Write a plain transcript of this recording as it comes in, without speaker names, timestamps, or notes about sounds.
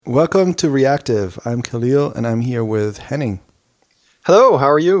Welcome to Reactive. I'm Khalil, and I'm here with Henning. Hello, how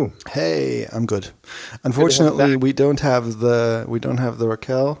are you? Hey, I'm good. Unfortunately, we don't have the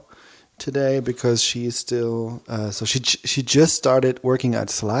Raquel today because she's still. She just started working at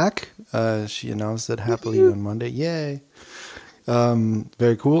Slack. She announced it happily on Monday. Yay!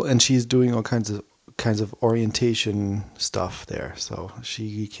 Very cool, and she's doing all kinds of orientation stuff there, so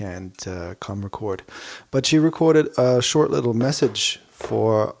she can't come record. But she recorded a short little message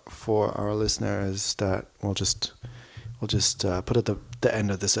for our listeners that we'll just put at the end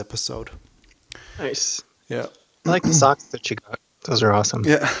of this episode. Nice. Yeah. I like the socks that you got. Those are awesome.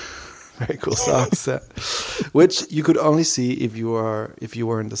 Yeah. Very cool socks. Which you could only see if you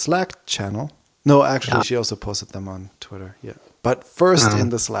were in the Slack channel. No, actually, She also posted them on Twitter. Yeah. But first in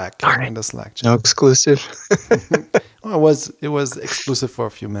the Slack. In the Slack channel. No exclusive. Well, it was exclusive for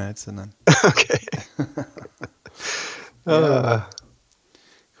a few minutes and then. Okay.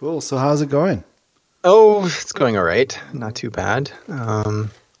 Cool. So how's it going? Oh, it's going all right. Not too bad.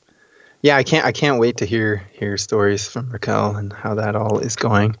 I can't wait to hear stories from Raquel and how that all is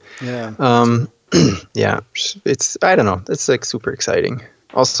going. Yeah. It's, I don't know. It's like super exciting.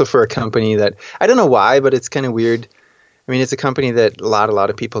 Also for a company that I don't know why, but it's kind of weird. I mean, it's a company that a lot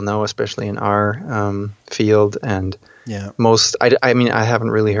of people know, especially in our field, and I haven't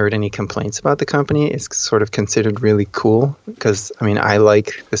really heard any complaints about the company. It's sort of considered really cool because I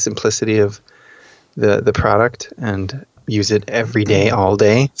like the simplicity of the product and use it every day, all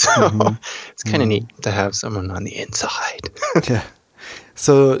day. So it's kind of neat to have someone on the inside. Yeah.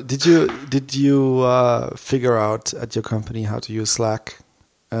 So did you figure out at your company how to use Slack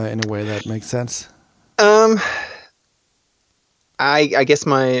in a way that makes sense? I guess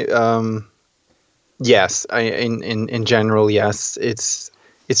my yes. In general, yes. It's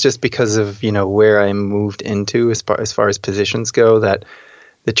just because of where I moved into as far as positions go that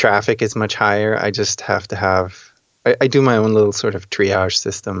the traffic is much higher. I just have to have. I do my own little sort of triage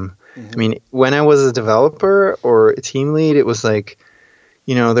system. Mm-hmm. I mean, when I was a developer or a team lead, it was like,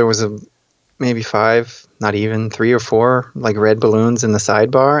 there was maybe 5, not even 3 or 4 like red balloons in the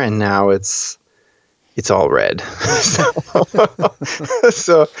sidebar, and now it's all red.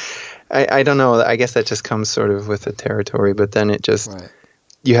 So I don't know. I guess that just comes sort of with the territory, but then it just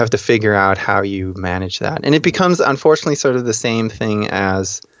you have to figure out how you manage that, and it becomes unfortunately sort of the same thing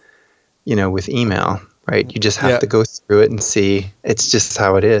as with email. Right, you just have to go through it and see. It's just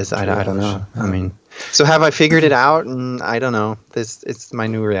how it is. I don't know. I mean, so have I figured it out? And I don't know. It's my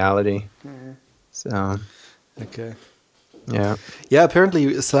new reality. So, okay, yeah.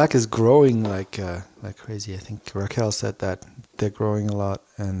 Apparently, Slack is growing like crazy. I think Raquel said that they're growing a lot,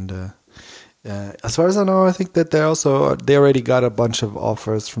 and as far as I know, I think that they already got a bunch of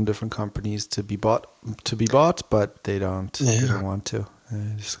offers from different companies to be bought, but they don't want to.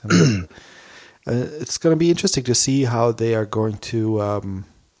 It's going to be interesting to see how they are going to,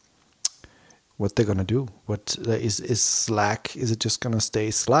 what they're going to do. What is Slack? Is it just going to stay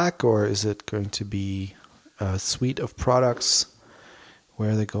Slack, or is it going to be a suite of products?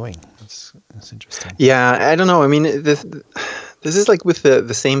 Where are they going? That's interesting. Yeah, I don't know. I mean, this is like with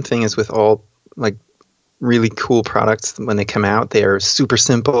the same thing as with all like really cool products. When they come out, they are super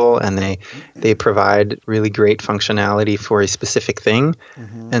simple and they provide really great functionality for a specific thing.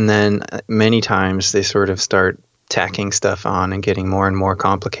 And then many times they sort of start tacking stuff on and getting more and more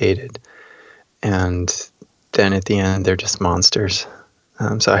complicated. And then at the end, they're just monsters.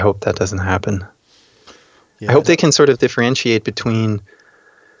 So I hope that doesn't happen. I hope they can sort of differentiate between,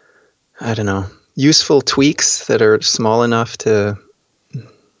 I don't know, useful tweaks that are small enough to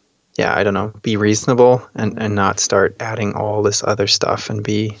be reasonable and not start adding all this other stuff and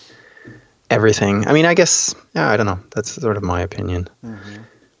be everything. I mean, I guess, I don't know. That's sort of my opinion.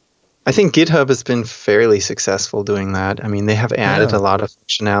 I think GitHub has been fairly successful doing that. I mean, they have added a lot of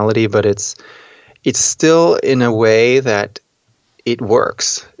functionality, but it's still in a way that it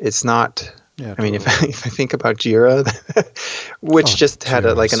works. It's not... Yeah, I mean, if I think about Jira, which just had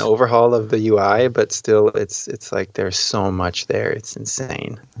like an overhaul of the UI, but still, it's like there's so much there. It's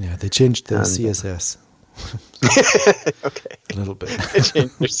insane. Yeah, they changed the CSS. Okay, a little bit. They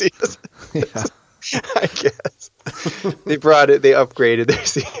changed their CSS. I guess they upgraded their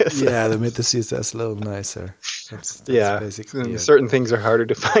CSS. Yeah, they made the CSS a little nicer. That's basically certain things are harder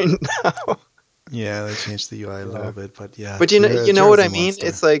to find now. Yeah, they changed the UI a little bit, but But you know what I mean? Monster.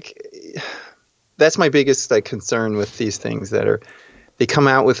 It's like that's my biggest concern with these things they come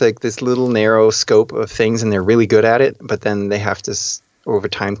out with like this little narrow scope of things and they're really good at it, but then they have to over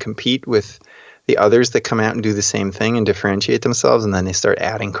time compete with the others that come out and do the same thing and differentiate themselves, and then they start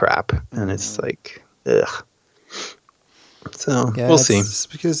adding crap, and it's like, ugh. So Yeah, we'll see.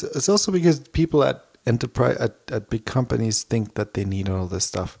 it's also because people at enterprise at big companies think that they need all this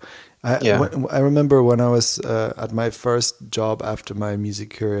stuff. Yeah. I remember when I was at my first job after my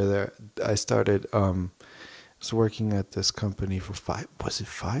music career there, I started was working at this company for 5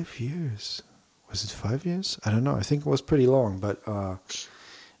 years? Was it 5 years? I don't know. I think it was pretty long, but or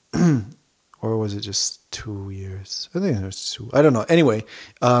was it just 2 years? I think it was two. I don't know. Anyway,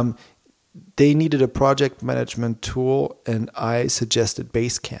 they needed a project management tool, and I suggested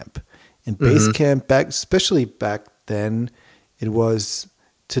Basecamp. And Basecamp especially back then, it was.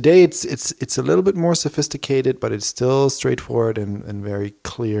 Today it's a little bit more sophisticated, but it's still straightforward and very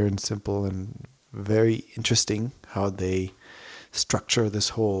clear and simple and very interesting how they structure this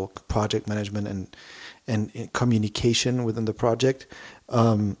whole project management and communication within the project.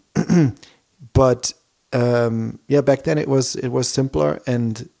 But back then it was simpler,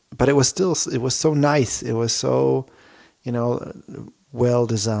 but it was so nice. It was so, well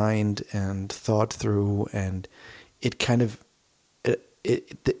designed and thought through, and it kind of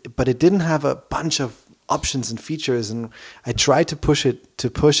but it didn't have a bunch of options and features, and I tried to push it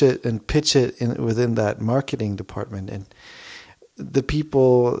and pitch it within that marketing department, and the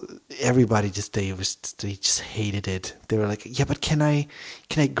people, everybody they just hated it. They were like, yeah, but can I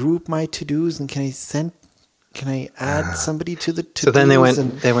group my to-dos, and can I add somebody to the to-dos? So then they went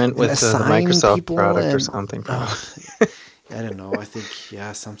with the Microsoft product or and, something. I don't know. I think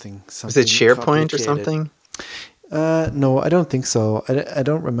something. Was it SharePoint or something? No, I don't think so. I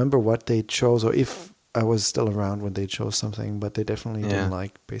don't remember what they chose, or if I was still around when they chose something, but they definitely didn't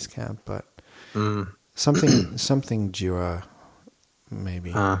like Basecamp. But something Jira,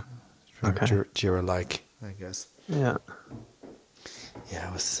 maybe. Okay. Jira-like, I guess. Yeah. Yeah,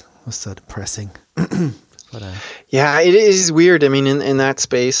 it was so depressing. But yeah, it is weird. I mean, in that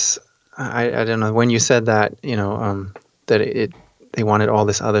space, I don't know. When you said that, that they wanted all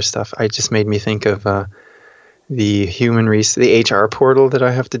this other stuff, it just made me think of the the HR portal that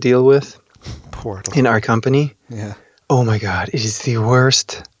I have to deal with in our company. Yeah. Oh my God, it is the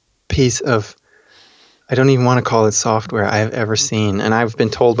worst piece of, I don't even want to call it software I've ever seen. And I've been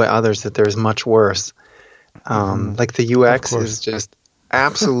told by others that there's much worse. Like the UX is just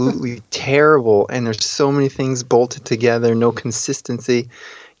absolutely terrible. And there's so many things bolted together, no consistency.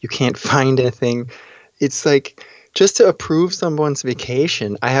 You can't find anything. It's like, just to approve someone's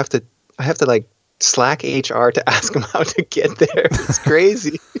vacation, I have to like Slack HR to ask them how to get there. It's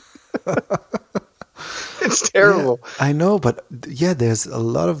crazy. It's terrible. Yeah, I know, but there's a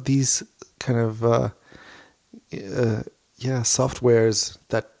lot of these kind of softwares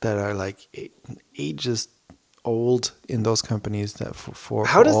that are like ages old in those companies. That for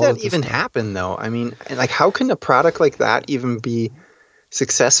how does that even happen, though? I mean, like, how can a product like that even be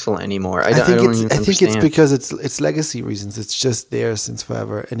successul anymore? I think it's because it's legacy reasons. It's just there since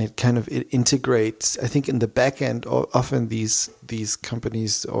forever, and it integrates. I think in the back end, often these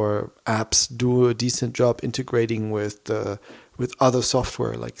companies or apps do a decent job integrating with other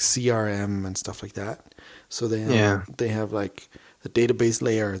software like CRM and stuff like that. So they have like the database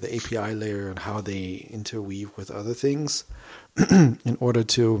layer, the API layer, and how they interweave with other things in order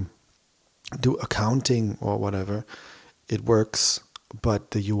to do accounting or whatever. It works.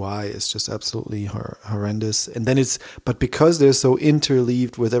 But the UI is just absolutely horrendous. And then but because they're so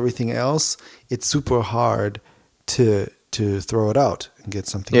interleaved with everything else, it's super hard to throw it out and get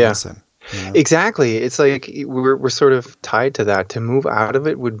something else in. Exactly. It's like we're sort of tied to that. To move out of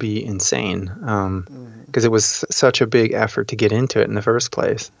it would be insane, because it was such a big effort to get into it in the first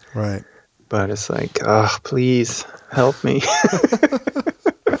place. Right. But it's like, please help me.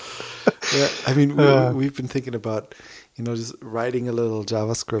 Yeah, I mean, we've been thinking about, just writing a little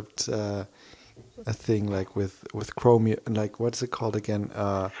JavaScript a thing like with Chrome, like what's it called again?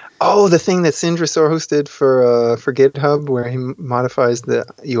 The thing that Sindrisor hosted for GitHub, where he modifies the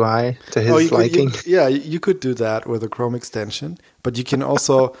UI to his liking. You could do that with a Chrome extension, but you can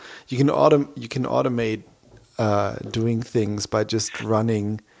also automate doing things by just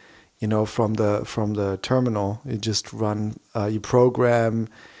running, from the terminal. You just run, you program.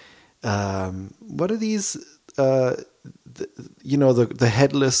 What are these? The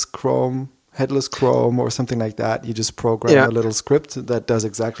headless Chrome or something like that. You just program a little script that does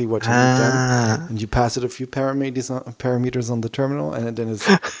exactly what you need done, and you pass it a few parameters on the terminal, and then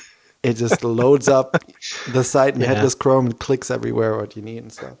it just loads up the site in headless Chrome and clicks everywhere what you need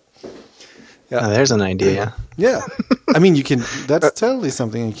and stuff. Yeah. Oh, there's an idea. Yeah. I mean, you can. That's totally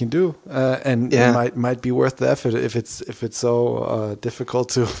something you can do, and Yeah. it might be worth the effort if it's so difficult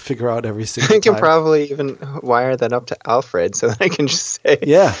to figure out every single I can time. probably even wire that up to Alfred so that I can just say,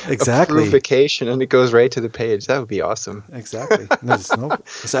 Yeah, exactly. approve vacation, and it goes right to the page. That would be awesome. Exactly.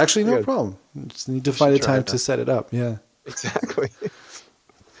 It's actually no problem. You just need to find a time to set it up. Yeah. Exactly.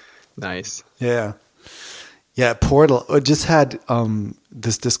 Nice. Yeah. Yeah, Portal. I just had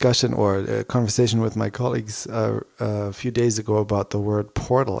this discussion or a conversation with my colleagues a few days ago about the word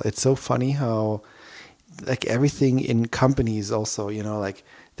portal. It's so funny how, like, everything in companies also, like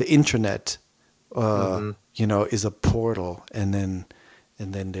the internet, is a portal, and then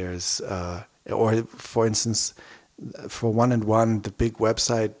there's or for instance, for 1&1, the big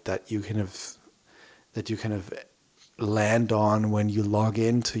website that you kind of land on when you log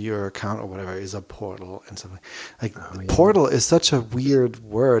into your account or whatever is a portal and something like portal is such a weird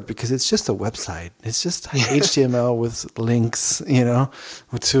word because it's just a website. It's just HTML with links,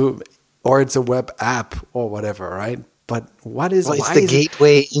 or it's a web app or whatever, right? But it's the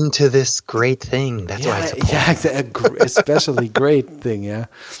gateway into this great thing. That's why it's a portal. Yeah, exactly. Especially great thing, yeah.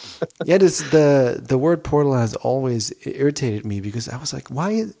 Yeah, the word portal has always irritated me because I was like,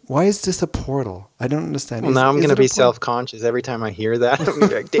 why is this a portal? I don't understand. Well, now I'm going to be self-conscious every time I hear that. I'm going to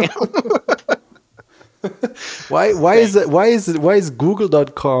be like, damn. Why is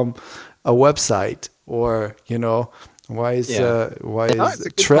Google.com a website, or why is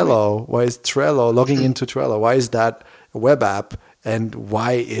Trello point. why is Trello logging into Trello? Why is that a web app? And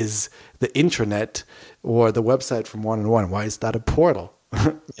why is the intranet or the website from 1&1? Why is that a portal?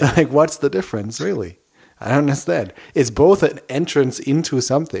 Like, what's the difference, really? I don't understand. It's both an entrance into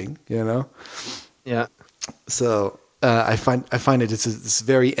something, Yeah. So I find it's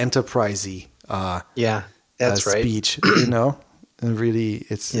very enterprisey. Yeah, that's right. Speech, and really,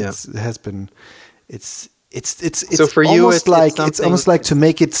 it's so for you, it's almost like to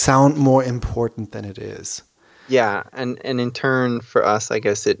make it sound more important than it is. Yeah, and in turn for us, I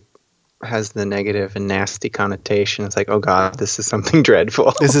guess it has the negative and nasty connotation. It's like, oh God, this is something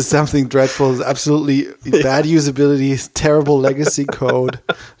dreadful. This is something dreadful. It's absolutely bad usability, terrible legacy code.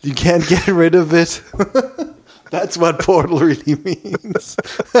 You can't get rid of it. That's what portal really means.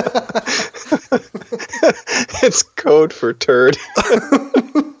 It's code for turd.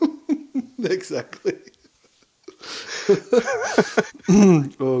 Exactly.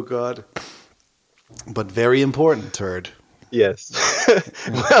 Oh God. But very important turd. Yes.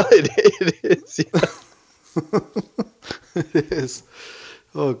 Well, it is. Yeah. It is.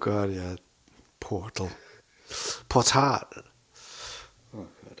 Oh God, yeah. Portal. Portal. Oh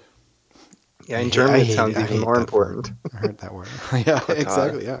God. Yeah, in German it sounds even more important. I heard that word. Yeah, portal.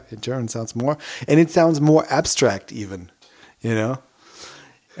 Exactly. Yeah, in German it sounds more, and it sounds more abstract even.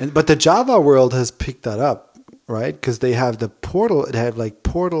 But the Java world has picked that up, right? Because they have the portal. They have like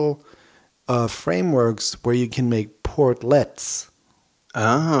portal frameworks where you can make portlets.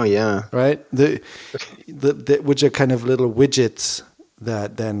 Oh yeah. Right. The which are kind of little widgets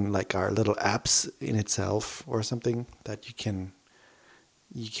that then like are little apps in itself or something that you can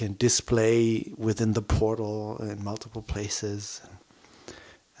display within the portal in multiple places.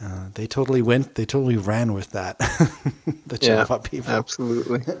 They totally ran with that. The Java people.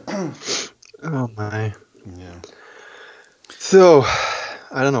 Absolutely. Oh my. Yeah. So,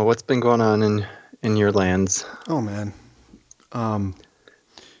 I don't know what's been going on in your lands. Oh man.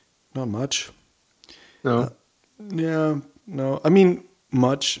 Not much. No. Yeah. No. I mean,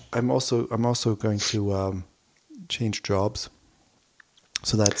 much. I'm also going to change jobs.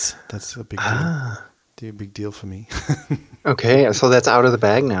 So that's a big deal. A big deal for me. Okay, so that's out of the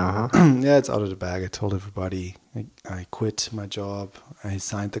bag now, huh? Yeah, it's out of the bag. I told everybody I quit my job. I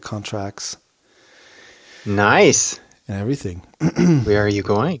signed the contracts. Nice. And everything. Where are you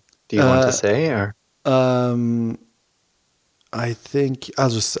going? Do you want to say, or? I think I'll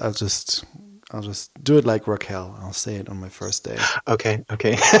just do it like Raquel. I'll say it on my first day. Okay.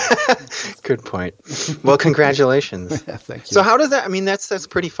 Good point. Well, congratulations. Yeah, thank you. So how does that? I mean, that's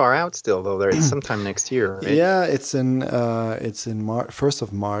pretty far out still, though. It's sometime next year, right? Yeah, it's in 1st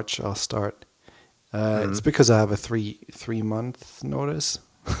of March. I'll start. It's because I have a 3-month notice.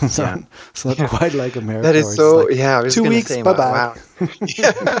 So it's not quite like America. That is so. Like, I was 2 weeks. Say, bye bye. Wow.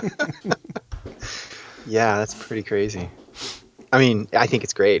 Yeah, that's pretty crazy. I mean, I think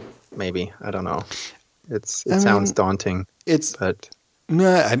it's great. Maybe, I don't know. It sounds daunting.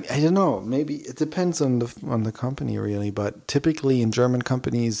 No, I don't know. Maybe it depends on the company really, but typically in German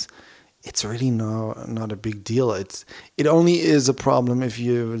companies, it's really not a big deal. It only is a problem if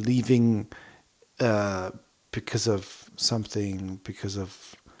you're leaving because of something, because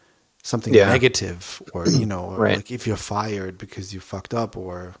of something negative, or or Right. like if you're fired because you fucked up,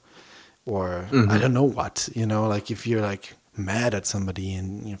 or Mm-hmm. I don't know what, like if you're like mad at somebody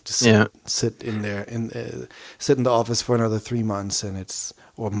and you have to sit in there sit in the office for another 3 months, and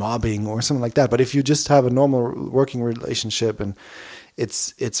or mobbing or something like that. But if you just have a normal working relationship, and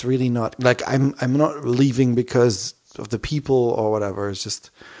it's really not like I'm not leaving because of the people or whatever. It's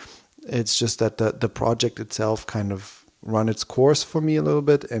just that the project itself kind of run its course for me a little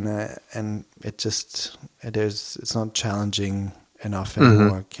bit, and it's not challenging enough anymore.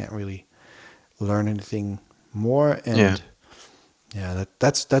 Mm-hmm. I can't really learn anything more, and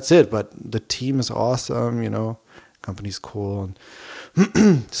that's it. But the team is awesome, company's cool, and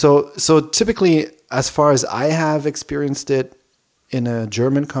so typically, as far as I have experienced it in a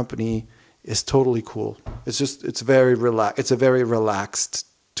German company, is totally cool. It's very it's a very relaxed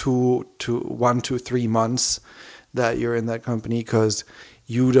 1 to 3 months that you're in that company, because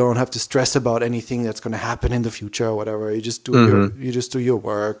you don't have to stress about anything that's going to happen in the future or whatever. You just do your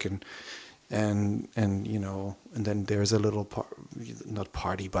work, and then there's a little not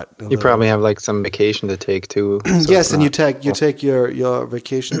party, but You probably have like some vacation to take too. So yes, and you take your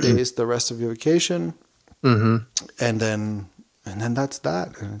vacation days, the rest of your vacation, and then that's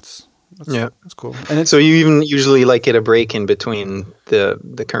that, and it's cool. And so you even usually like get a break in between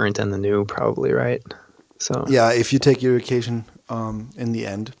the current and the new, probably, right? So yeah, if you take your vacation in the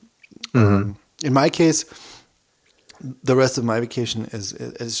end, in my case, the rest of my vacation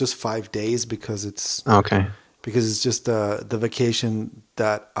is just 5 days, because it's just the vacation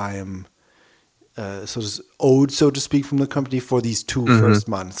that I am owed, so to speak, from the company for these 2 first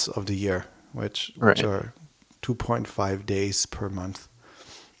months of the year, which are 2.5 days per month.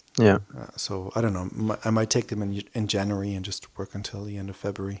 Yeah. So I don't know. I might take them in January and just work until the end of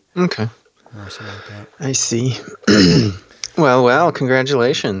February. Okay. Or something like that. I see. Well,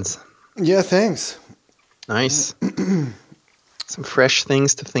 congratulations. Yeah, thanks. Nice. Some fresh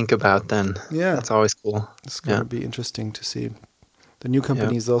things to think about then. Yeah. That's always cool. It's going to be interesting to see. The new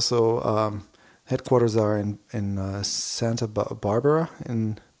company is also, headquarters are in Santa Barbara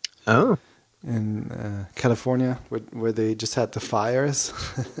in California, where they just had the fires.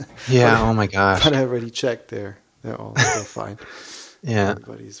 Yeah, oh my gosh. But I already checked there. They're all still fine. Yeah.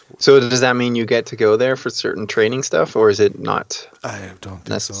 So does that mean you get to go there for certain training stuff, or is it not? I don't think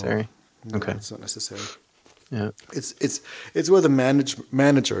necessary? So. No, okay. It's not necessary. Yeah. It's where the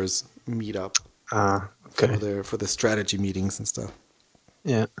managers meet up. Okay. For the strategy meetings and stuff.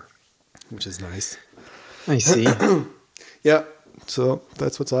 Yeah. Which is nice. I see. Yeah. So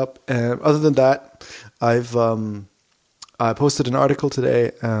that's what's up. Other than that, I posted an article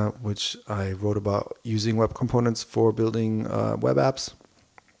today, which I wrote about using web components for building web apps,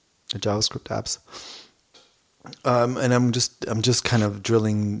 JavaScript apps. And I'm just kind of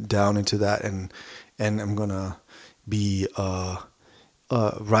drilling down into that, and I'm gonna be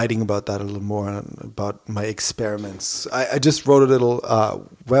writing about that a little more, about my experiments. I just wrote a little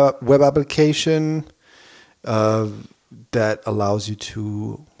web application that allows you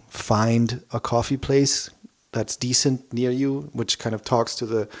to find a coffee place that's decent near you, which kind of talks to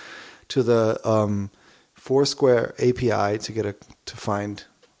the Foursquare API to find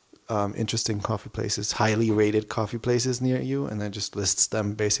interesting coffee places, highly rated coffee places near you, and then just lists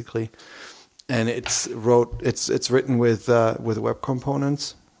them basically. And it's written with web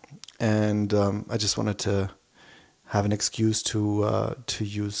components, and I just wanted to have an excuse to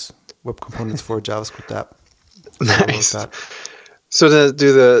use web components for a JavaScript app. Nice. So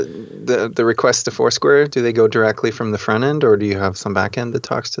do the requests to Foursquare, do they go directly from the front end, or do you have some back end that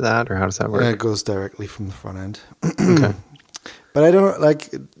talks to that, or how does that work? It goes directly from the front end. Okay. But I don't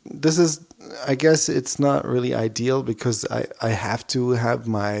I guess it's not really ideal, because I have to have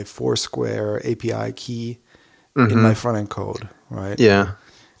my Foursquare API key in my front end code, right? Yeah.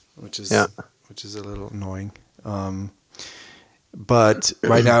 Which is a little annoying. But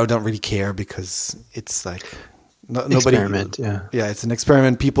right now I don't really care, because it's like nobody. Experiment, yeah, it's an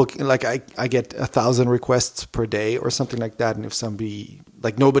experiment. People like I get 1,000 requests per day or something like that, and if somebody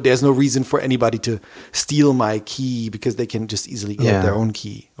there's no reason for anybody to steal my key, because they can just easily get their own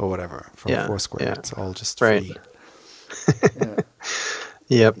key or whatever from Foursquare. Yeah. It's all just free.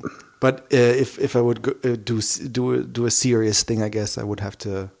 Yep. But if I would do a serious thing, I guess I would have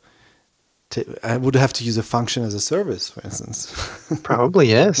to use a function as a service, for instance. Probably,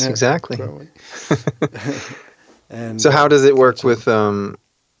 yes, exactly. Probably. And so how does it work with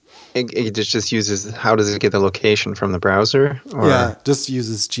it just uses, how does it get the location from the browser? Or? Yeah, just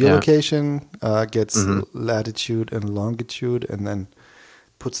uses geolocation, gets latitude and longitude, and then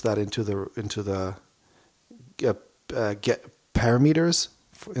puts that into the get parameters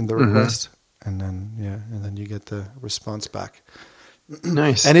in the request, and then you get the response back.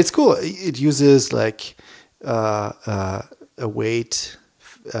 Nice. And it's cool. It uses like await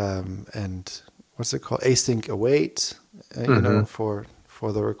and what's it called? Async await, for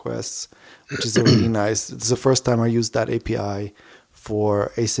the requests, which is really nice. It's the first time I used that API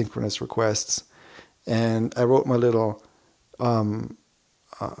for asynchronous requests, and I wrote my little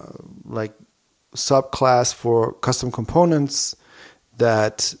like subclass for custom components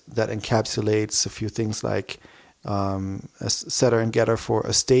that encapsulates a few things like a setter and getter for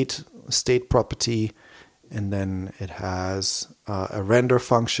a state property, and then it has a render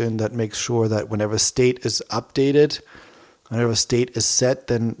function that makes sure that whenever state is updated, whenever state is set,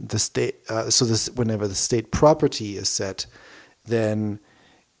 then the state whenever the state property is set, then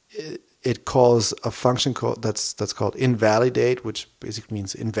it calls a function called that's called invalidate, which basically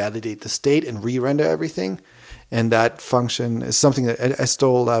means invalidate the state and re-render everything. And that function is something that I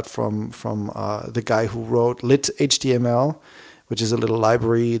stole that from the guy who wrote lit HTML, which is a little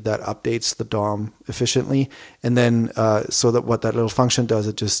library that updates the DOM efficiently. And then so that what that little function does,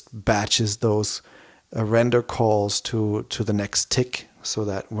 it just batches those render calls to the next tick, so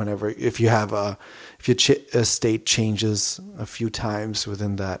that whenever if your state changes a few times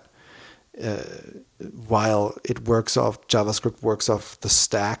within that, while it works off JavaScript works off the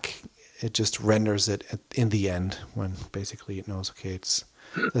stack, it just renders it in the end when basically it knows, okay,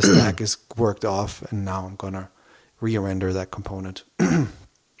 the stack is worked off, and now I'm gonna re-render that component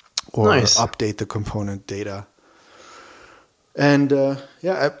or update the component data. And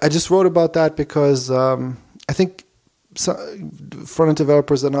I just wrote about that because I think front-end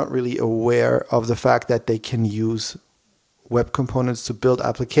developers are not really aware of the fact that they can use web components to build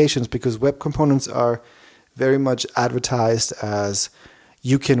applications, because web components are very much advertised as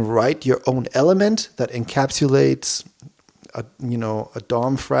you can write your own element that encapsulates a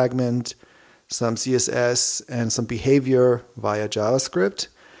DOM fragment, some CSS, and some behavior via JavaScript,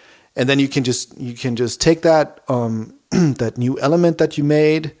 and then you can just take that that new element that you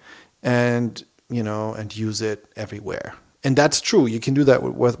made and use it everywhere. And that's true. You can do that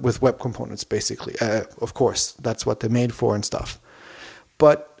with web components, basically. Of course, that's what they're made for and stuff.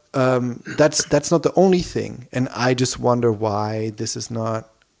 But that's not the only thing. And I just wonder why this is not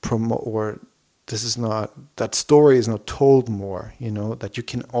that story is not told more. That you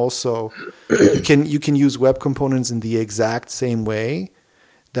can also you can use web components in the exact same way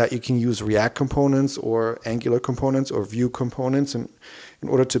that you can use React components or Angular components or Vue components in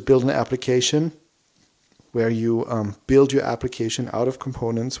order to build an application, where you build your application out of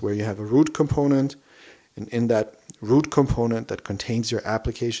components, where you have a root component, and in that root component that contains your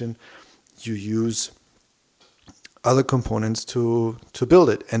application, you use other components to build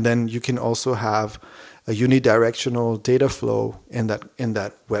it. And then you can also have a unidirectional data flow in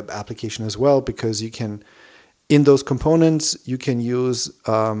that web application as well, because in those components you can use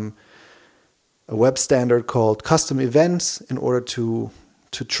a web standard called custom events in order to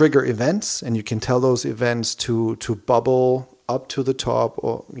trigger events, and you can tell those events to bubble up to the top,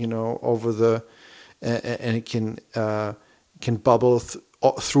 or over the, and it can bubble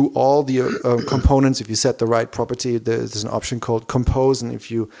through all the components. If you set the right property, there's an option called compose, and if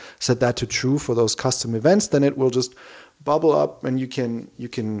you set that to true for those custom events, then it will just bubble up, and you can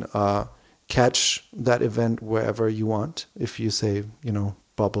catch that event wherever you want. If you say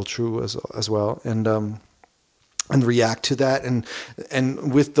bubble true as well, and react to that, and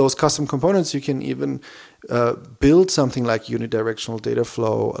with those custom components, you can even build something like unidirectional data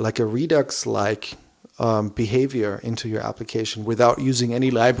flow, like a Redux-like behavior into your application without using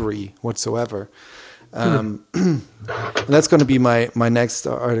any library whatsoever. And that's going to be my next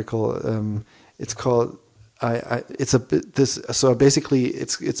article. It's called So basically,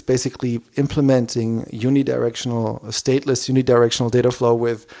 it's basically implementing stateless unidirectional data flow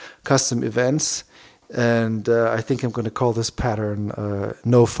with custom events. And I think I'm going to call this pattern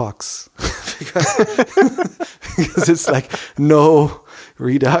no fucks because it's like no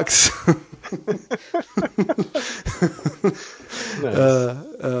Redux. Nice.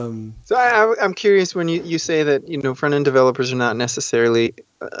 So I'm curious, when you say that front end developers are not necessarily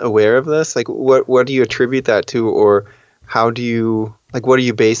aware of this. Like, what do you attribute that to, or what are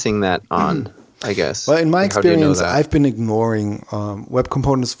you basing that on? I guess. Well, in my experience, I've been ignoring web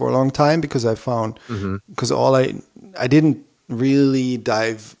components for a long time because I found because I didn't really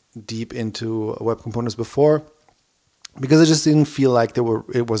dive deep into web components before, because I just didn't feel like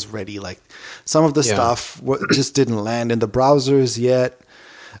it was ready. Like some of the stuff just didn't land in the browsers yet,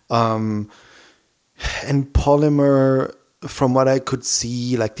 and Polymer from what I could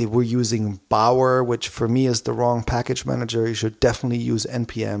see, like they were using Bower, which for me is the wrong package manager. You should definitely use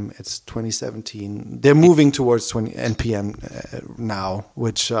NPM. It's 2017. They're moving towards NPM now,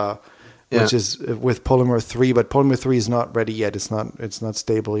 which is with Polymer 3, but Polymer 3 is not ready yet. It's not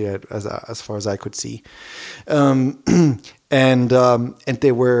stable yet, as far as I could see. And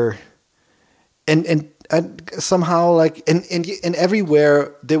they were and somehow like and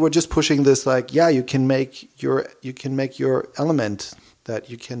everywhere they were just pushing this, like, yeah, you can make your element that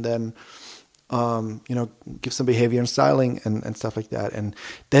you can then give some behavior and styling and stuff like that. And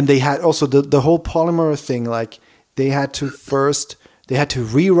then they had also the whole Polymer thing, like they had to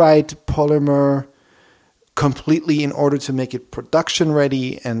rewrite Polymer completely in order to make it production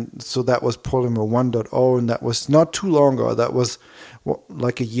ready. And so that was Polymer 1.0, and that was not too long ago. That was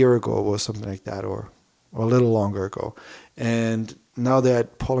like a year ago or something like that, or a little longer ago. And now they're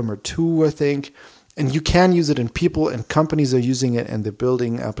at Polymer 2, I think. And you can use it, and people and companies are using it, and they're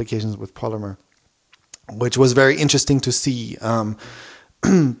building applications with Polymer, which was very interesting to see.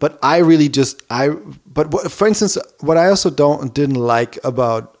 But for instance, what I also didn't like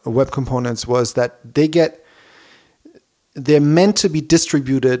about web components was that they're meant to be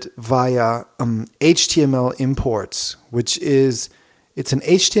distributed via HTML imports, which is, it's an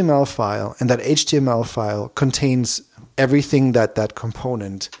HTML file, and that HTML file contains everything that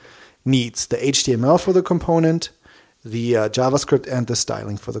component needs: the HTML for the component, the JavaScript, and the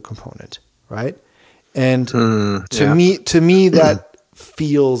styling for the component, right? And to me that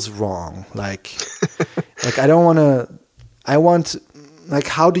feels wrong. Like I don't want to. I want, like,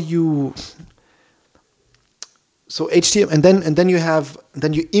 how do you? So HTML, and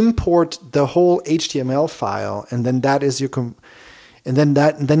then you import the whole HTML file, and then that is your and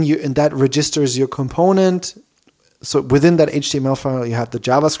that registers your component. So within that HTML file, you have the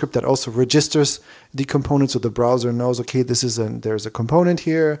JavaScript that also registers the component, so the browser knows, okay, there's a component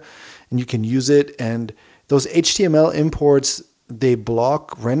here, and you can use it. And those HTML imports, they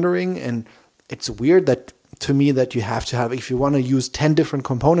block rendering, and it's weird that, to me, that you have to have, if you want to use 10 different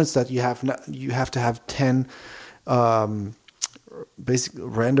components, that you have to have 10 basic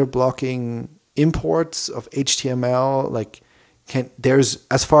render blocking imports of HTML. Like,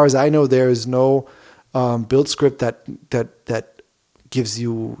 as far as I know, there is no build script that takes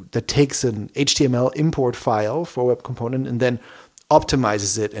an HTML import file for a web component and then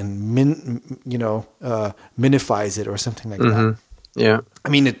optimizes it and minifies it or something like that. Yeah, I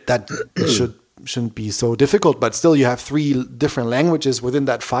mean that shouldn't be so difficult, but still, you have 3 different languages within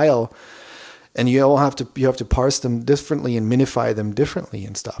that file, and you have to parse them differently and minify them differently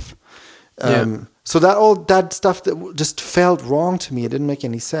and stuff. So that stuff that just felt wrong to me. It didn't make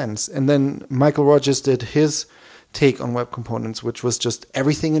any sense. And then Michael Rogers did his take on web components, which was just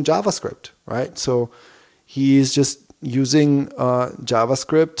everything in JavaScript, right? So he's just using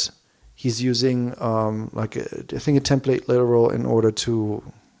JavaScript. He's using I think a template literal in order to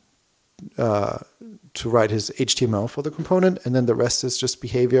write his HTML for the component, and then the rest is just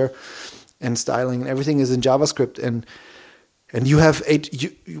behavior and styling, and everything is in JavaScript. And we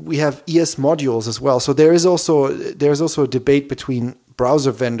have ES modules as well. So there's also a debate between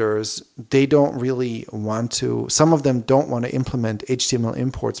browser vendors. They don't really want to. Some of them don't want to implement HTML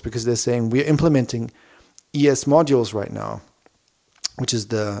imports because they're saying we're implementing ES modules right now, which is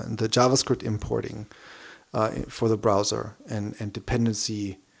the JavaScript importing for the browser and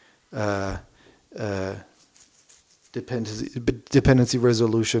dependency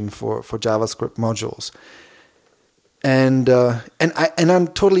resolution for JavaScript modules. And I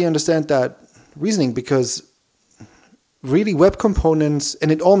totally understand that reasoning, because really web components,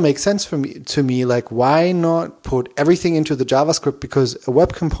 and it all makes sense to me, like, why not put everything into the JavaScript, because a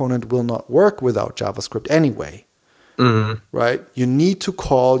web component will not work without JavaScript anyway. Right? You need to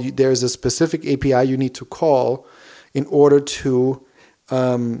call, there's a specific API you need to call in order to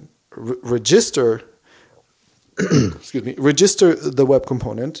register the web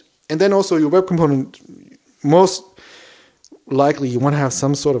component. And then also your web component, most likely you want to have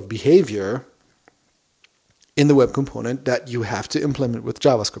some sort of behavior in the web component that you have to implement with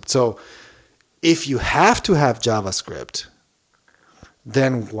JavaScript. So if you have to have JavaScript,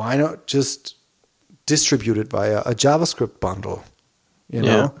 then why not just distribute it via a JavaScript bundle, you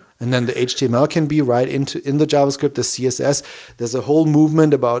know? And then the HTML can be right in the JavaScript, the CSS. There's a whole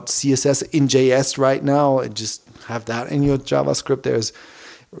movement about CSS in JS right now, and just have that in your JavaScript. There's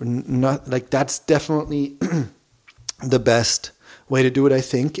not, like, that's definitely the best way to do it, I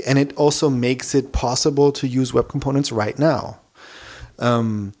think. And it also makes it possible to use web components right now.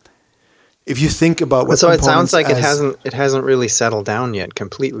 if you think about web So it components sounds like it hasn't really settled down yet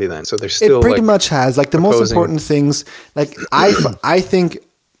completely then. So there's still it pretty much has, like, the most important things, like I think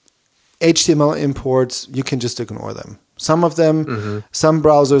HTML imports, you can just ignore them. Some of them, some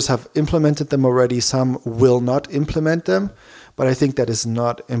browsers have implemented them already, some will not implement them, but I think that is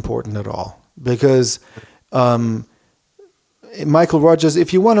not important at all, because Michael Rogers,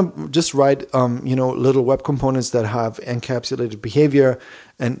 if you want to just write, little web components that have encapsulated behavior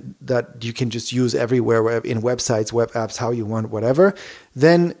and that you can just use everywhere in websites, web apps, how you want, whatever,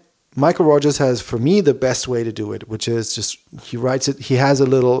 then Michael Rogers has, for me, the best way to do it, which is just he writes it. He has a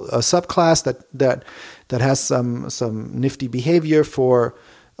little subclass that has some nifty behavior for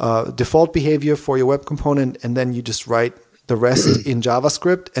default behavior for your web component, and then you just write the rest in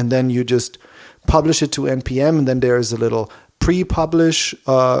JavaScript, and then you just publish it to npm, and then there is a little pre-publish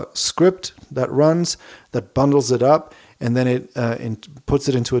script that runs that bundles it up, and then it puts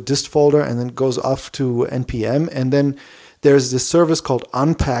it into a dist folder, and then goes off to npm, and then there's this service called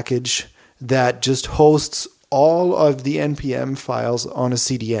Unpackage that just hosts all of the npm files on a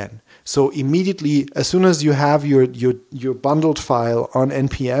CDN. So immediately, as soon as you have your bundled file on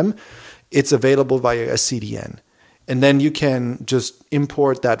npm, it's available via a CDN. And then you can just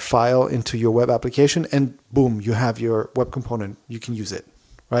import that file into your web application, and boom, you have your web component. You can use it,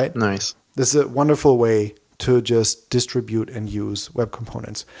 right? Nice. This is a wonderful way to just distribute and use web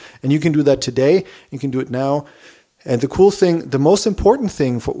components. And you can do that today. You can do it now. And the cool thing, the most important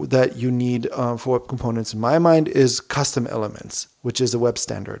thing that you need for web components, in my mind, is custom elements, which is a web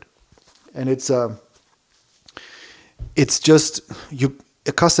standard. And a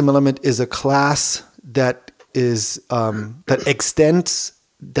custom element is a class that extends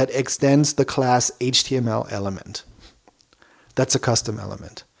the class HTML element. That's a custom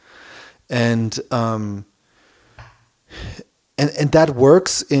element, and that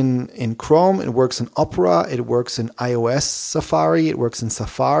works in Chrome. It works in Opera. It works in iOS Safari. It works in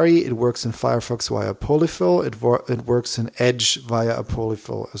Safari. It works in Firefox via polyfill. It works in Edge via a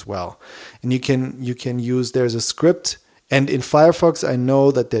polyfill as well. And you can use. There's a script. And in Firefox, I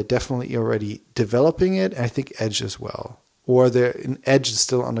know that they're definitely already developing it. I think Edge as well. Or Edge is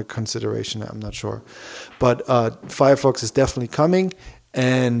still under consideration. I'm not sure. But Firefox is definitely coming.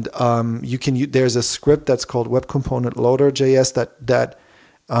 And there's a script that's called Web Component Loader JS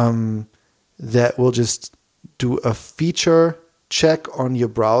that will just do a feature check on your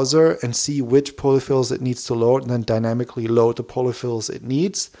browser and see which polyfills it needs to load, and then dynamically load the polyfills it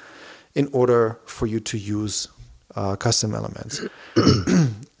needs in order for you to use custom elements.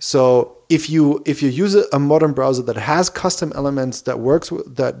 So if you use a modern browser that has custom elements that works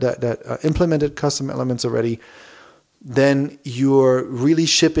with, that implemented custom elements already, then you're really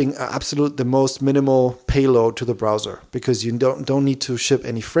shipping the most minimal payload to the browser, because you don't need to ship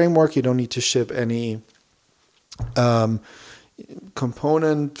any framework, you don't need to ship any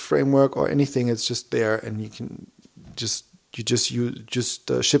component framework or anything. It's just there, and you can just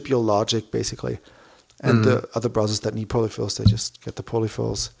ship your logic basically. And the other browsers that need polyfills, they just get the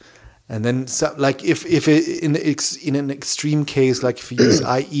polyfills. And then, like if in an extreme case, like if you use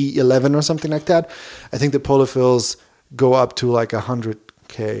IE 11 or something like that, I think the polyfills go up to like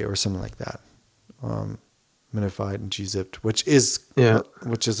 100K or something like that, minified and gzipped, which is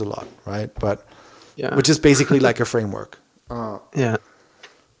a lot, right? But which is basically like a framework. But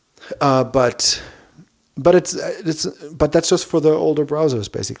that's just for the older browsers,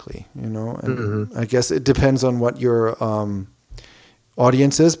 basically, And I guess it depends on what your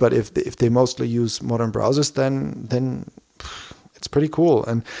audience is. But if they mostly use modern browsers, then it's pretty cool.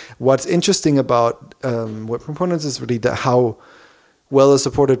 And what's interesting about web components is really how well it's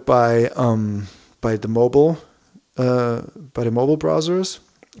supported by the mobile browsers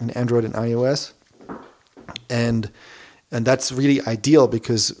in Android and iOS, and that's really ideal,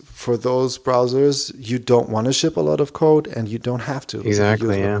 because for those browsers you don't want to ship a lot of code, and you don't have to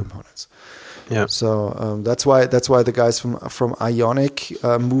exactly use web components. Yeah. So that's why the guys from Ionic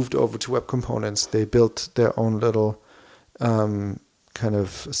moved over to web components. They built their own little kind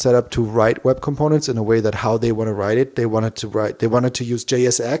of setup to write web components in a way that how they want to write it. They wanted to use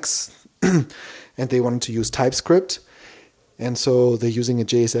JSX and they wanted to use TypeScript. And so they're using a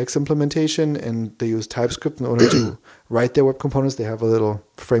JSX implementation, and they use TypeScript in order to write their web components. They have a little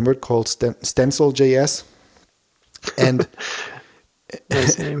framework called Stencil.js. And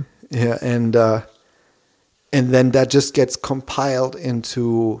nice name. Yeah, and then that just gets compiled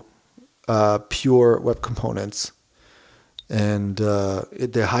into pure web components. And they're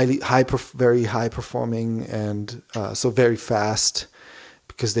very high performing, and so very fast,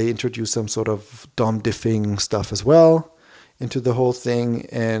 because they introduce some sort of DOM diffing stuff as well into the whole thing,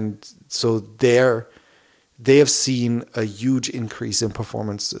 and so they have seen a huge increase in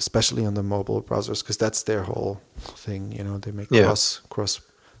performance, especially on the mobile browsers, because that's their whole thing. You know, they make cross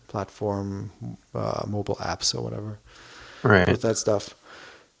platform mobile apps or whatever, right, with that stuff.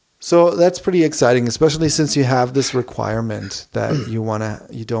 So that's pretty exciting, especially since you have this requirement that you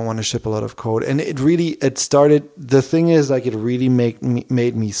don't want to ship a lot of code. And it started, the thing is, like, it really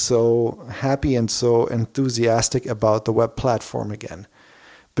made me so happy and so enthusiastic about the web platform again.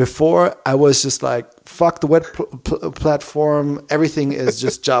 Before, I was just like, fuck the web platform. Everything is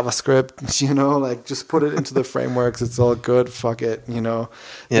just JavaScript, you know, like, just put it into the frameworks. It's all good. Fuck it. You know,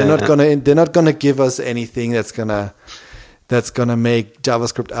 they're not gonna give us anything that's gonna make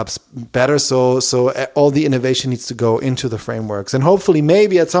JavaScript apps better. So all the innovation needs to go into the frameworks, and hopefully,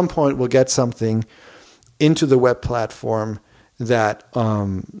 maybe at some point, we'll get something into the web platform that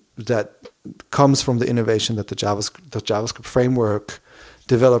comes from the innovation that the JavaScript framework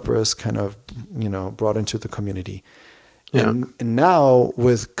developers kind of, you know, brought into the community. Yeah. And now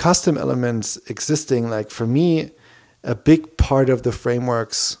with custom elements existing, like, for me, a big part of the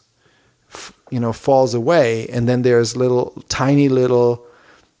frameworks, you know, falls away, and then there's tiny little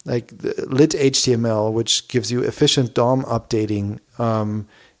like lit HTML, which gives you efficient DOM updating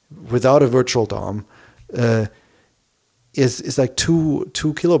without a virtual DOM, is like two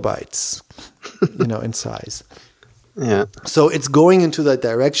kilobytes, you know, in size. Yeah. So it's going into that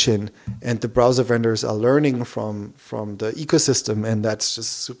direction, and the browser vendors are learning from the ecosystem, and that's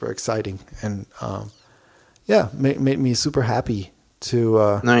just super exciting. And made me super happy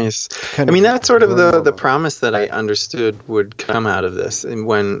to nice. I mean, that's sort of the promise that I understood would come out of this. And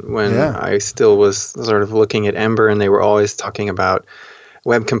when I still was sort of looking at Ember, and they were always talking about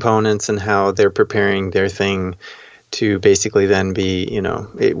web components and how they're preparing their thing to basically then be, you know,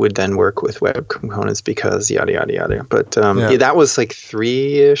 it would then work with web components because yada, yada, yada. But that was like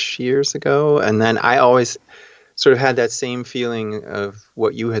 3-ish years ago. And then I always sort of had that same feeling of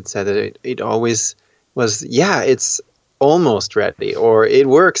what you had said, that it always was, it's almost ready, or it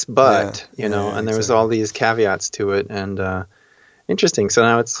works, but, you know, and there was all these caveats to it. And interesting. So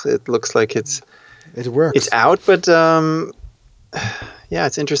now it looks like it works. It's out, but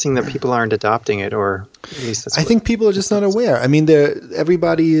it's interesting that people aren't adopting it, or at least that's I think people are just not aware. I mean,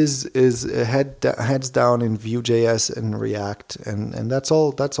 everybody is heads down in Vue.js and React, and that's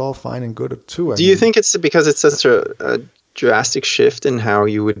all fine and good too. Do you think it's because it's such a drastic shift in how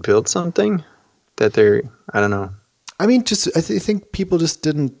you would build something that I don't know. I mean, I think people just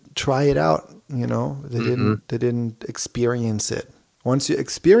didn't try it out. You know, they didn't experience it. Once you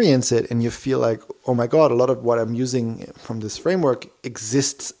experience it and you feel like, oh my God, a lot of what I'm using from this framework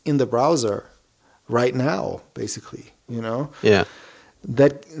exists in the browser right now, basically, you know? Yeah.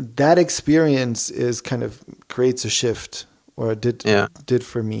 That experience is kind of creates a shift, or it did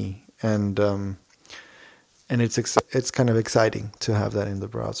for me. And it's kind of exciting to have that in the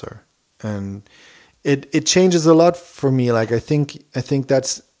browser. And it changes a lot for me. Like, I think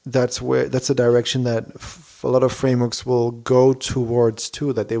that's a direction that a lot of frameworks will go towards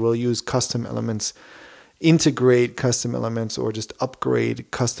too, that they will use custom elements, integrate custom elements, or just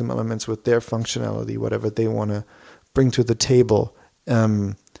upgrade custom elements with their functionality, whatever they want to bring to the table.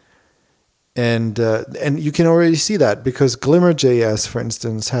 And you can already see that, because Glimmer.js, for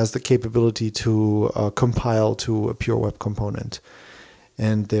instance, has the capability to compile to a pure web component.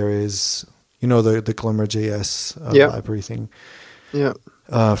 And there is, you know, the Glimmer.js library thing. Yeah.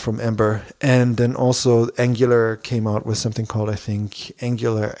 From Ember. And then also Angular came out with something called, I think,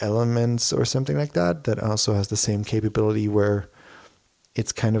 Angular Elements or something like that also has the same capability, where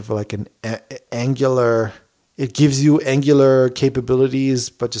it's kind of like an Angular, it gives you Angular capabilities,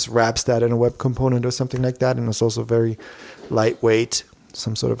 but just wraps that in a web component or something like that. And it's also very lightweight,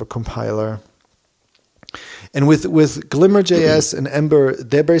 some sort of a compiler. And with Glimmer.js and Ember,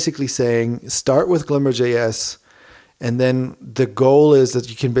 they're basically saying, start with Glimmer.js, and then the goal is that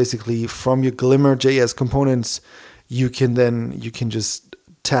you can basically, from your Glimmer.js components, you can just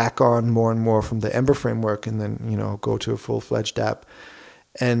tack on more and more from the Ember framework, and then, you know, go to a full-fledged app.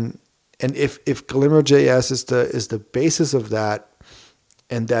 And if Glimmer.js is the basis of that,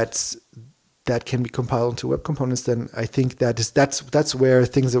 and that can be compiled into web components, then I think that's where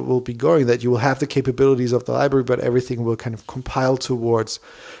things will be going. That you will have the capabilities of the library, but everything will kind of compile towards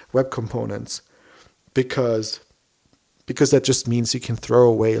web components, because that just means you can throw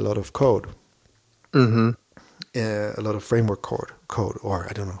away a lot of code, a lot of framework code, or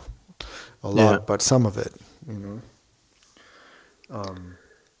I don't know, a lot, but some of it, you know.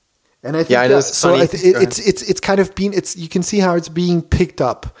 And I think it's kind of been, you can see how it's being picked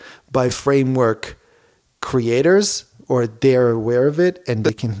up by framework creators, or they're aware of it, and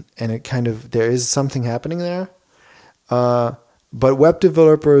they can, and it kind of, there is something happening there. But web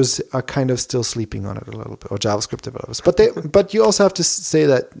developers are kind of still sleeping on it a little bit, or JavaScript developers. But you also have to say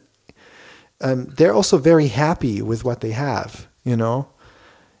that they're also very happy with what they have. You know,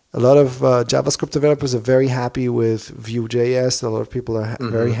 a lot of JavaScript developers are very happy with Vue.js. A lot of people are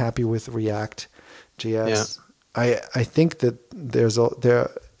very happy with React.js. Yeah. I think that there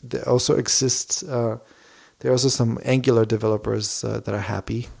also exists. There are also some Angular developers that are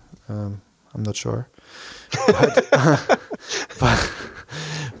happy. I'm not sure.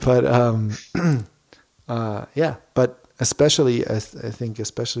 But especially I think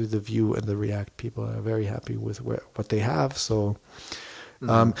especially the Vue and the React people are very happy with what they have. So,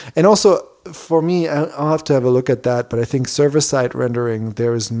 and also for me, I'll have to have a look at that. But I think server-side rendering,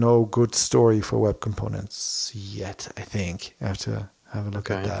 there is no good story for web components yet. I think I have to have a look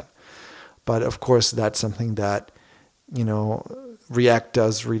at that. But of course, that's something that, you know, React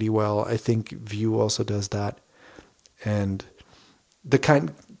does really well. I think Vue also does that, and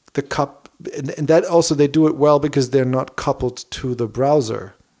and that also they do it well because they're not coupled to the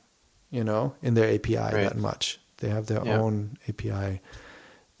browser, you know, in their API that much. They have their own API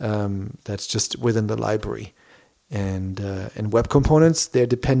that's just within the library, and web components, they're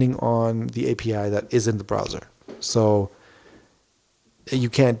depending on the API that is in the browser. So you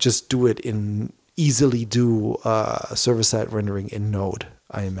can't just easily do server-side rendering in Node,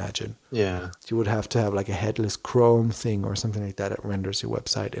 I imagine. Yeah. You would have to have like a headless Chrome thing or something like that renders your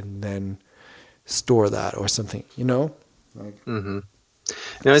website and then store that or something, you know?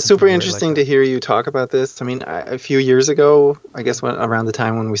 Now, it's super interesting to hear you talk about this. I mean, a few years ago, I guess around the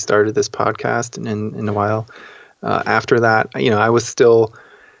time when we started this podcast, and in a while after that, you know, I was still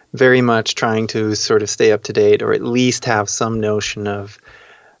very much trying to sort of stay up to date, or at least have some notion of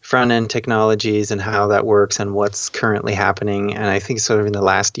front-end technologies and how that works and what's currently happening. And I think sort of in the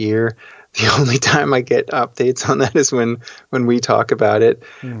last year, the only time I get updates on that is when we talk about it,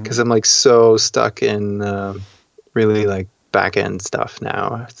 because I'm like so stuck in really like back-end stuff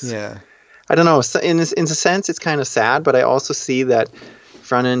now. I don't know. In a sense, it's kind of sad, but I also see that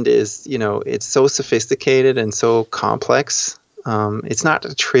front-end is, you know, it's so sophisticated and so complex. It's not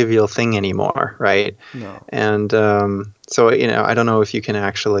a trivial thing anymore, right? No. And so, you know, I don't know if you can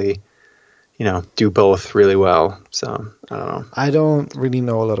actually, you know, do both really well. So, I don't know. I don't really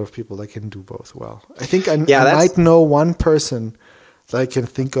know a lot of people that can do both well. I think I might know one person that I can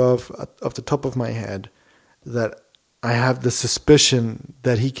think of off the top of my head that I have the suspicion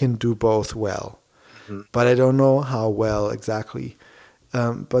that he can do both well. But I don't know how well exactly.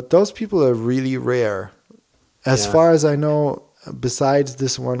 But those people are really rare. As far as I know, besides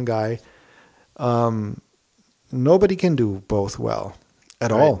this one guy, nobody can do both well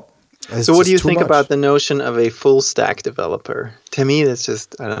at all. It's so what do you think about the notion of a full stack developer? To me, that's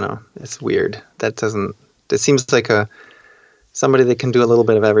just, I don't know, it's weird. It seems like somebody that can do a little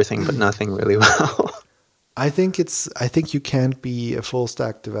bit of everything, but nothing really well. I think you can't be a full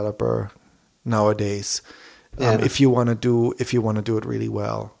stack developer nowadays if you want to do it really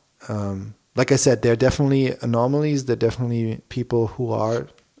well. Like I said, there are definitely anomalies. There are definitely people who are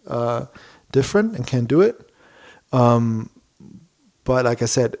different and can do it. But like I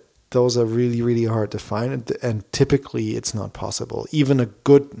said, those are really, really hard to find, and typically it's not possible. Even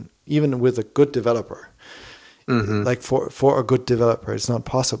with a good developer, like for a good developer, it's not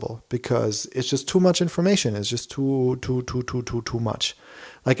possible because it's just too much information. It's just too much.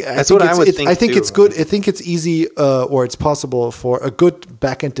 Like I think it's good. I think it's easy, or it's possible for a good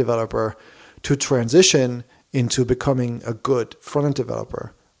backend developer to transition into becoming a good front-end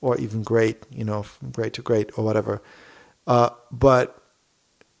developer, or even great, you know, from great to great or whatever. But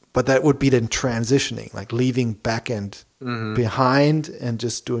that would be then transitioning, like leaving backend behind and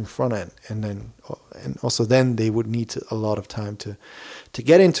just doing front-end, and also then they would need a lot of time to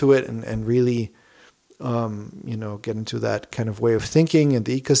get into it and really, you know, get into that kind of way of thinking and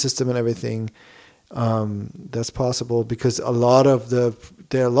the ecosystem and everything. That's possible because there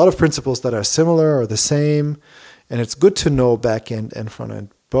are a lot of principles that are similar or the same, and it's good to know backend and front end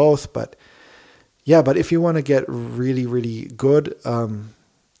both. But if you want to get really, really good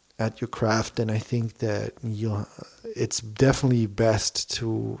at your craft, then I think that it's definitely best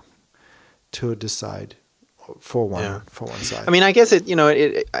to decide for one side. I mean, I guess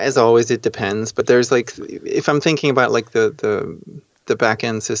it as always it depends. But there's like, if I'm thinking about like the back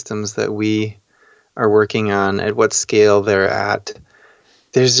end systems that we are working on, at what scale they're at,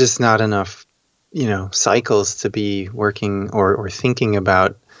 there's just not enough, you know, cycles to be working or thinking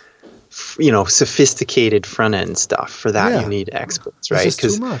about, you know, sophisticated front end stuff. For that, you need experts, right? It's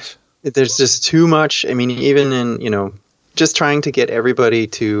just too much. there's just too much. I mean, even in, just trying to get everybody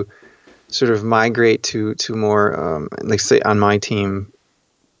to sort of migrate to more, like say on my team,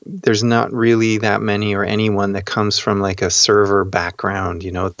 there's not really that many or anyone that comes from like a server background,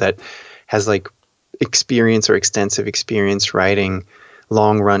 that has like experience or extensive experience writing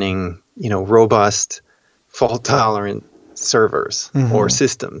long running, robust, fault tolerant servers or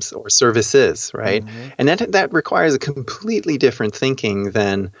systems or services, right? And that requires a completely different thinking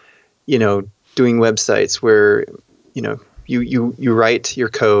than, doing websites where, you write your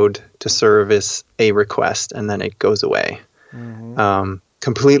code to service a request and then it goes away.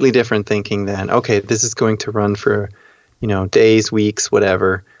 Completely different thinking than, okay, this is going to run for, days, weeks,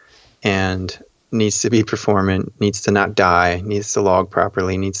 whatever, and needs to be performant, needs to not die, needs to log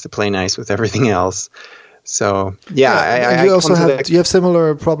properly, needs to play nice with everything else. So and you also have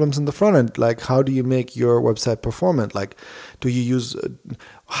similar problems in the front end. Like, how do you make your website performant? Like,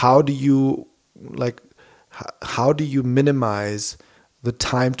 how do you minimize the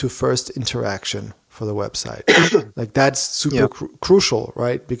time to first interaction for the website? Like, that's super crucial,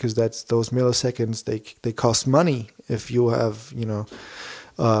 right? Because those milliseconds, they cost money if you have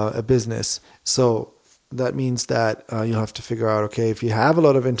a business. So that means that you have to figure out, okay, if you have a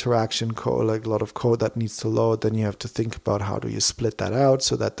lot of interaction code, like a lot of code that needs to load, then you have to think about how do you split that out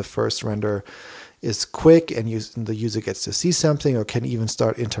so that the first render is quick and the user gets to see something or can even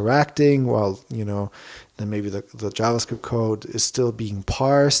start interacting while, then maybe the JavaScript code is still being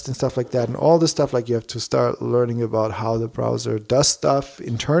parsed and stuff like that. And all this stuff, like you have to start learning about how the browser does stuff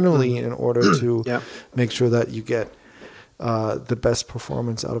internally in order to make sure that you get the best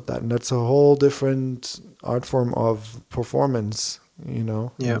performance out of that. And that's a whole different art form of performance, in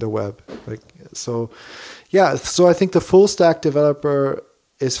the web. So I think the full stack developer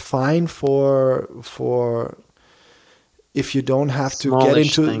is fine for if you don't have to get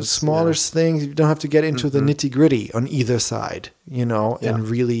into smallish things, you don't have to get into the nitty gritty on either side, and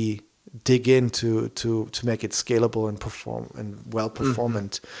really dig into to make it scalable and perform and well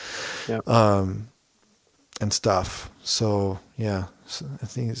performant. And stuff. So I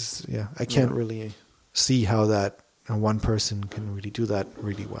think I can't really see how that one person can really do that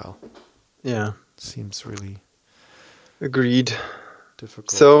really well. Yeah, it seems really agreed.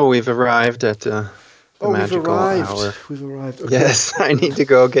 Difficult. So we've arrived at the magical hour. We've arrived. Okay. Yes, I need to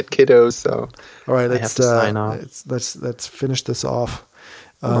go get kiddos. So all right, let's have to sign off. Let's finish this off.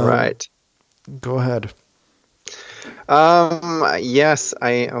 All right, go ahead. Yes,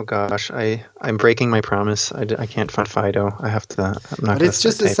 I'm breaking my promise. I can't find Fido. I have to. I'm not. But it's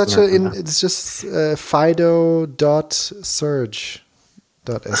just fido.surge.sh.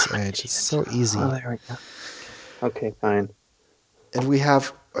 It's so easy. Oh, there we go. Okay, fine. And we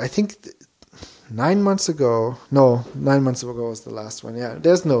have, I think, 9 months ago. No, 9 months ago was the last one. Yeah,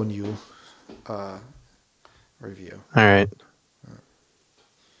 there's no new review. All right.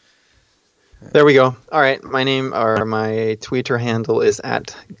 There we go. All right. My Twitter handle is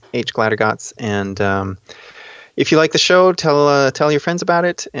at @hglattergots. And if you like the show, tell your friends about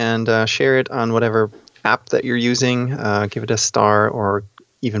it and share it on whatever app that you're using. Give it a star, or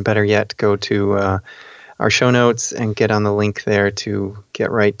even better yet, go to our show notes and get on the link there to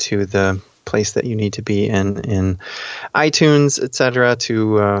get right to the place that you need to be in iTunes, etc.,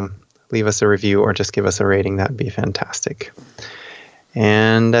 to leave us a review or just give us a rating. That'd be fantastic.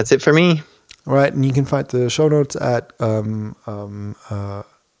 And that's it for me. All right, and you can find the show notes at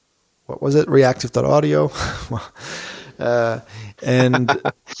what was it? Reactive.audio. And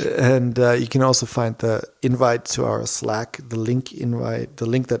you can also find the invite to our Slack, the link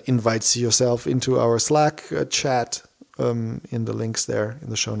that invites yourself into our Slack chat in the links there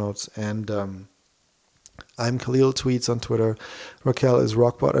in the show notes. And I'm Khalil Tweets on Twitter. Raquel is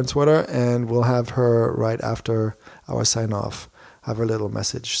Rockbot on Twitter, and we'll have her right after our sign off. Have a little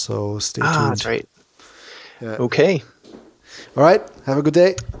message, so stay tuned. That's right. Yeah. Okay. All right. Have a good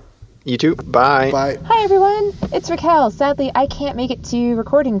day. You too. Bye. Bye. Hi, everyone. It's Raquel. Sadly, I can't make it to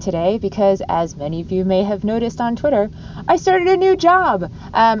recording today because, as many of you may have noticed on Twitter, I started a new job.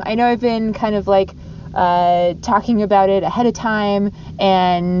 I know I've been kind of talking about it ahead of time,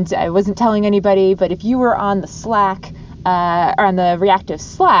 and I wasn't telling anybody, but if you were on the Slack, or on the Reactive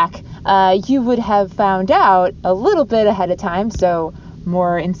Slack, you would have found out a little bit ahead of time, so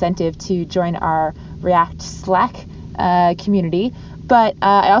more incentive to join our React Slack community. But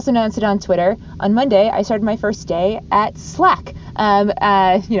I also announced it on Twitter. On Monday, I started my first day at Slack.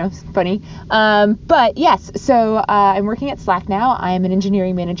 Funny. But yes, so I'm working at Slack now. I am an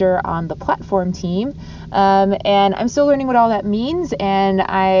engineering manager on the platform team. And I'm still learning what all that means. And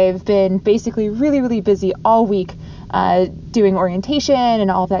I've been basically really, really busy all week doing orientation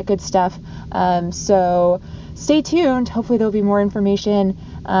and all that good stuff. So stay tuned. Hopefully there'll be more information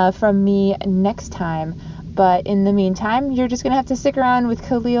from me next time. But in the meantime, you're just going to have to stick around with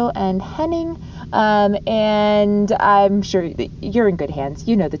Khalil and Henning. And I'm sure you're in good hands.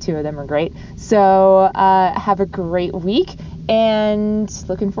 You know the two of them are great. So have a great week, and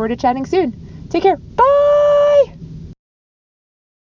looking forward to chatting soon. Take care. Bye!